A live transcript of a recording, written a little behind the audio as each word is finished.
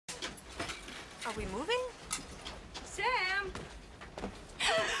Are we moving? Sam!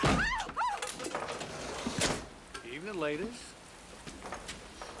 Evening, ladies.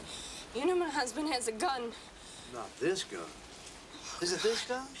 You know my husband has a gun. Not this gun. Is it this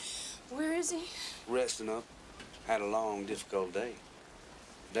gun? Where is he? Resting up. Had a long, difficult day.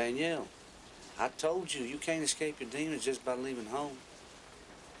 Danielle, I told you, you can't escape your demons just by leaving home.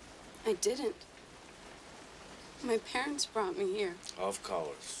 I didn't. My parents brought me here. Of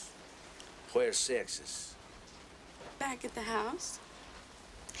course. Where's Sexus? Back at the house.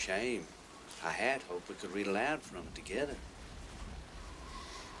 Shame. I had hoped we could read aloud from it together.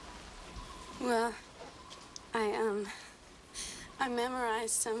 Well, I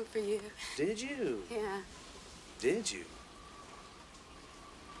memorized some for you. Did you? Yeah. Did you?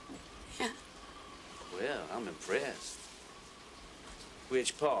 Yeah. Well, I'm impressed.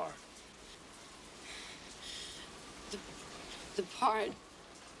 Which part? The part.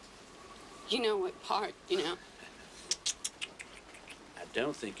 You know what part, you know. I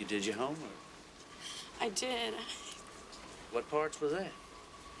don't think you did your homework. I did. What parts were that?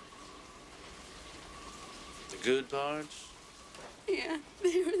 The good parts? Yeah,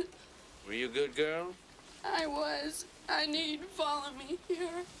 they were. Were you a good girl? I was. I knew you'd follow me here.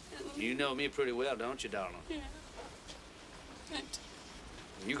 And You know me pretty well, don't you, darling? yeah. But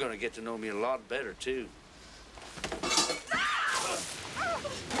You're gonna get to know me a lot better, too.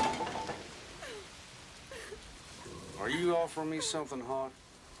 Are you offering me something hot?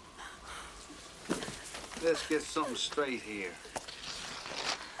 Let's get something straight here.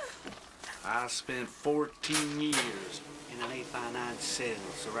 I spent 14 years in an 8x9 cell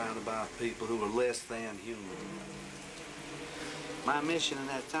surrounded by people who were less than human. My mission in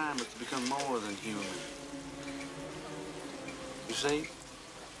that time was to become more than human. You see?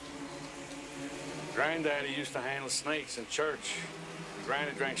 Granddaddy used to handle snakes in church.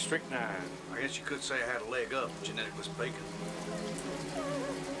 Granny drank strychnine. I guess you could say I had a leg up, genetically speaking.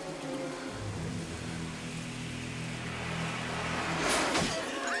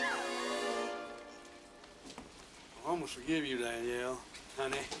 I almost forgive you, Danielle,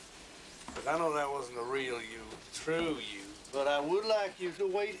 honey. Because I know that wasn't the real you, true you. But I would like you to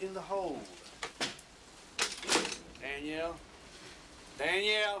wait in the hold. Danielle?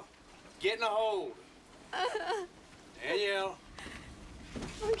 Danielle, get in the hold. Danielle.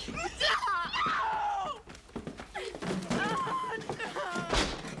 okay.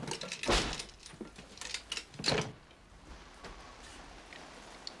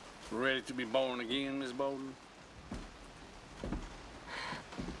 Ready to be born again, Miss Bolden? A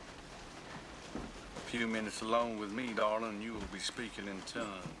few minutes alone with me, darling, and you will be speaking in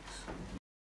tongues.